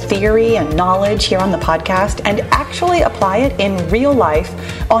all the theory and knowledge here on the podcast and actually apply it in real life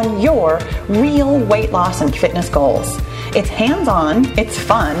on your real weight loss and fitness goals. It's hands-on, it's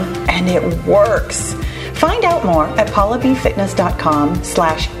fun, and it works. Find out more at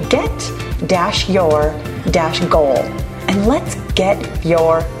paulabfitness.com/get-your-goal. And let's get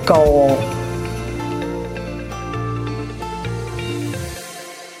your goal.